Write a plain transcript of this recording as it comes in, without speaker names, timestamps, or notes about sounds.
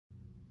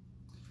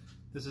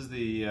This is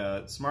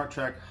the Smart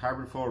Track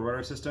hybrid forward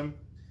rudder system,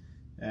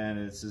 and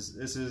this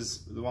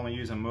is the one we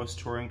use on most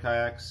touring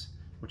kayaks,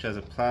 which has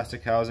a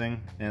plastic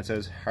housing and it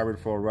says hybrid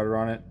forward rudder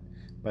on it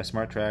by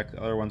Smart Track. The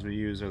other ones we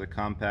use are the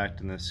compact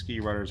and the ski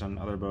rudders on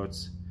other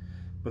boats,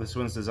 but this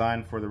one's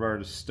designed for the rudder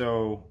to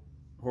stow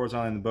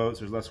horizontally in the boat, so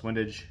there's less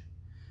windage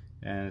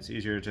and it's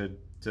easier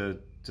to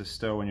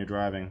stow when you're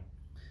driving.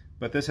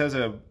 But this has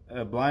a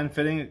blind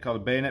fitting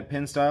called a bayonet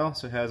pin style,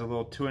 so it has a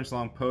little 2-inch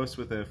long post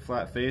with a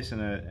flat face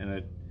and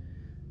a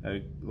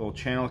little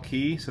channel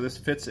key. So this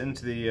fits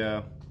into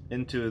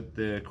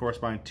the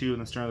corresponding tube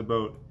in the stern of the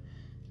boat.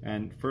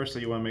 And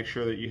firstly, you want to make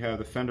sure that you have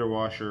the fender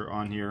washer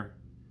on here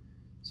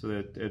so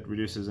that it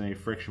reduces any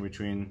friction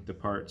between the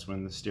parts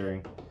when the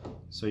steering.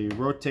 So you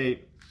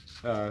rotate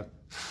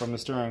from the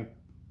stern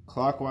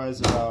clockwise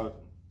about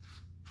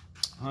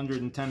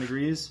 110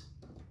 degrees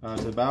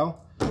to the bow,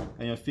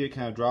 and you'll feel it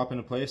kind of drop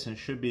into place, and it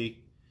should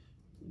be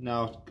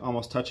now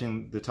almost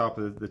touching the top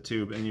of the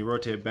tube, and you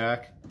rotate it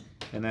back,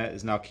 and that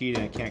is now keyed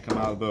and it can't come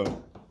out of the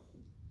boat.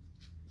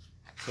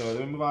 So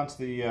then we move on to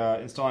the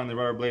installing the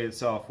rudder blade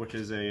itself, which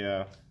is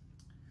a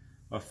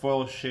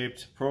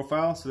foil-shaped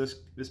profile. So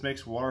this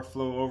makes water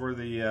flow over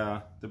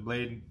the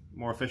blade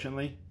more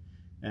efficiently,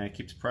 and it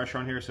keeps pressure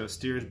on here, so it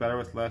steers better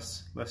with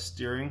less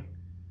steering.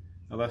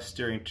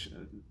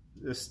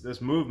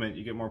 This movement,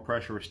 you get more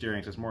pressure with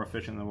steering, so it's more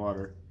efficient than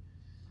water.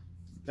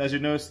 As you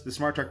notice, the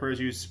Smart Track rudders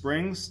use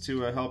springs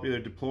to help either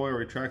deploy or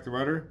retract the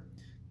rudder.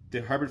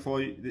 The hybrid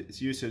foil is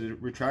used to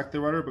retract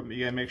the rudder, but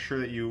you gotta make sure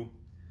that you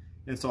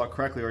install it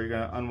correctly, or you're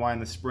gonna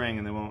unwind the spring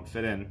and they won't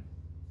fit in.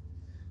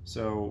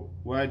 So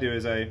what I do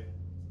is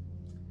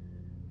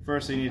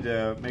first you need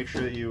to make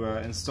sure that you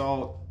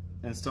install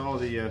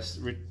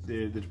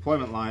the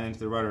deployment line into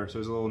the rudder. So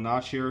there's a little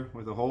notch here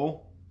with a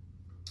hole.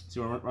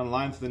 So you want to run a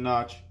line through the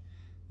notch,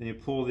 then you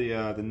pull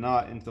the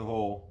knot into the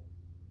hole,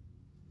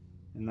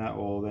 and that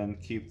will then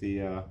keep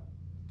the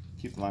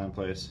line in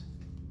place.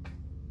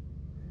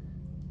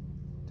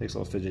 Takes a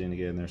little fidgeting to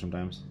get in there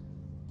sometimes.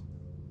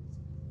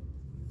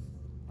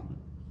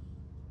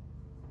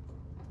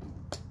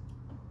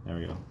 There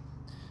we go.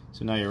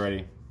 So now you're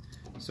ready.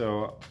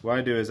 So what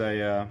I do is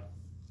I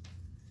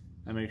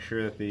make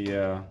sure that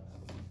the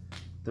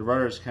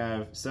rudder is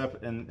kind of set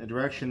up in the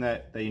direction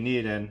that you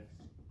need it in,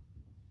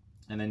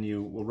 and then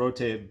you will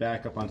rotate it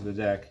back up onto the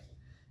deck,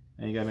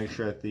 and you got to make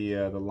sure that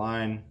the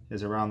line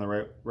is around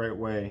the right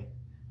way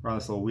around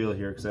this little wheel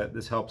here, because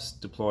this helps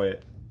deploy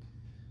it.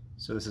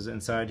 So this is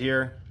inside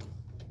here,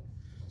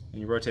 and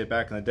you rotate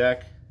back on the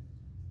deck,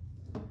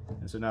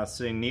 and so now it's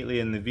sitting neatly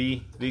in the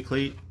V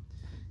cleat,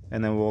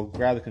 and then we'll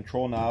grab the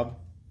control knob,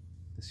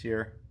 this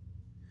here,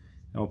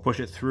 and we'll push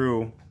it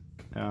through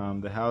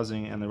the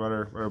housing and the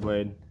rudder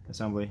blade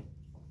assembly,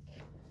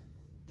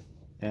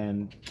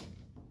 and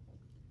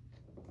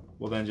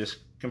we'll then just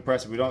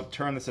compress it. We don't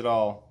turn this at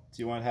all, so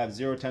you want to have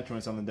 0 tension when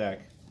it's on the deck.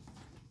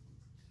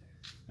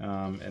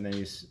 And then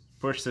you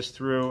push this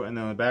through, and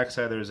then on the back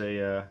side there's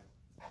a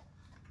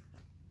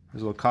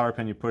little cotter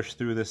pin you push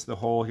through the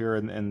hole here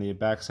in the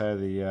back side of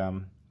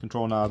the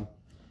control knob.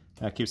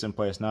 That keeps it in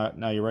place.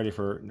 Now you're ready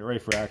for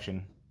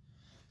action.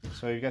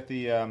 So you've got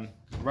the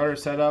rudder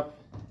set up,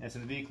 and it's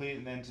in the V cleat,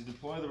 and then to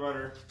deploy the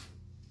rudder,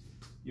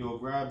 you'll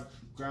grab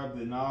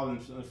the knob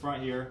in the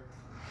front here,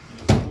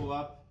 and you'll pull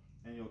up,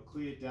 and you'll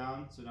cleat it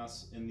down, so now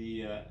it's in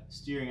the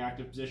steering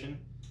active position.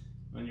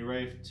 When you're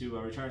ready to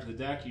return to the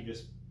deck, you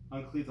just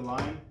uncleat the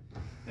line,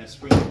 and it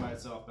springs by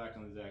itself back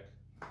on the deck.